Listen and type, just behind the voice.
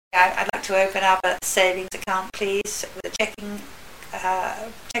I'd like to open up a savings account, please, with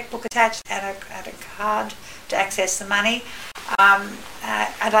a checkbook attached and a card to access the money.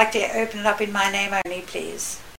 I'd like to open it up in my name only, please.